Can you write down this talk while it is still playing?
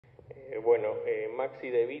Maxi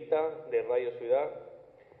de Vita, de Radio Ciudad.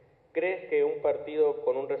 ¿Crees que un partido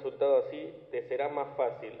con un resultado así te será más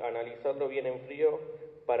fácil analizarlo bien en frío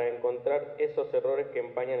para encontrar esos errores que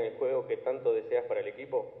empañan el juego que tanto deseas para el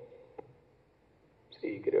equipo?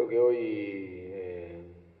 Sí, creo que hoy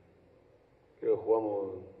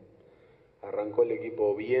arrancó el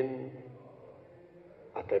equipo bien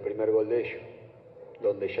hasta el primer gol de ellos,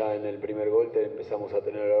 donde ya en el primer gol empezamos a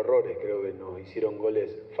tener errores. Creo que nos hicieron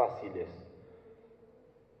goles fáciles.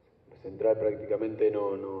 Central prácticamente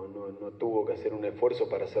no tuvo que hacer un esfuerzo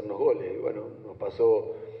para hacernos goles. Y bueno, nos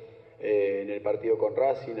pasó en el partido con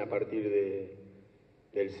Racing a partir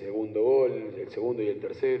del segundo gol, el segundo y el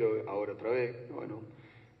tercero, ahora otra vez. Bueno,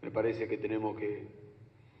 me parece que tenemos que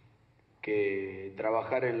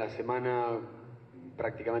trabajar en la semana.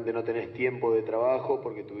 Prácticamente no tenés tiempo de trabajo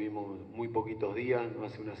porque tuvimos muy poquitos días, no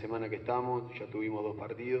hace una semana que estamos, ya tuvimos 2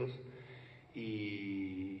 partidos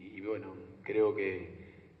y bueno, creo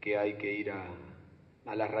que hay que ir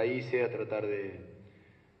a las raíces, a tratar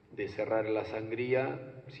de cerrar la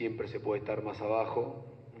sangría. Siempre se puede estar más abajo,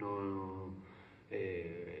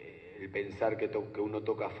 el pensar que uno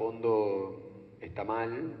toca a fondo está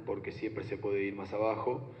mal, porque siempre se puede ir más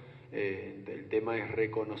abajo. El tema es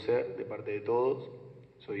reconocer de parte de todos.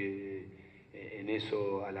 Soy en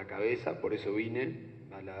eso a la cabeza, por eso vine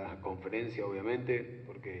a la conferencia, obviamente,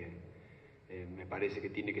 porque me parece que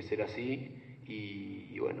tiene que ser así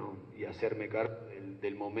y hacerme cargo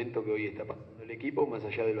del momento que hoy está pasando el equipo. Más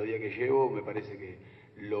allá de los días que llevo, me parece que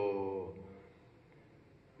lo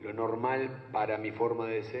normal para mi forma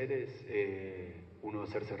de ser es uno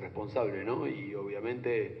hacerse responsable, ¿no? Y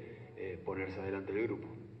obviamente ponerse adelante del grupo.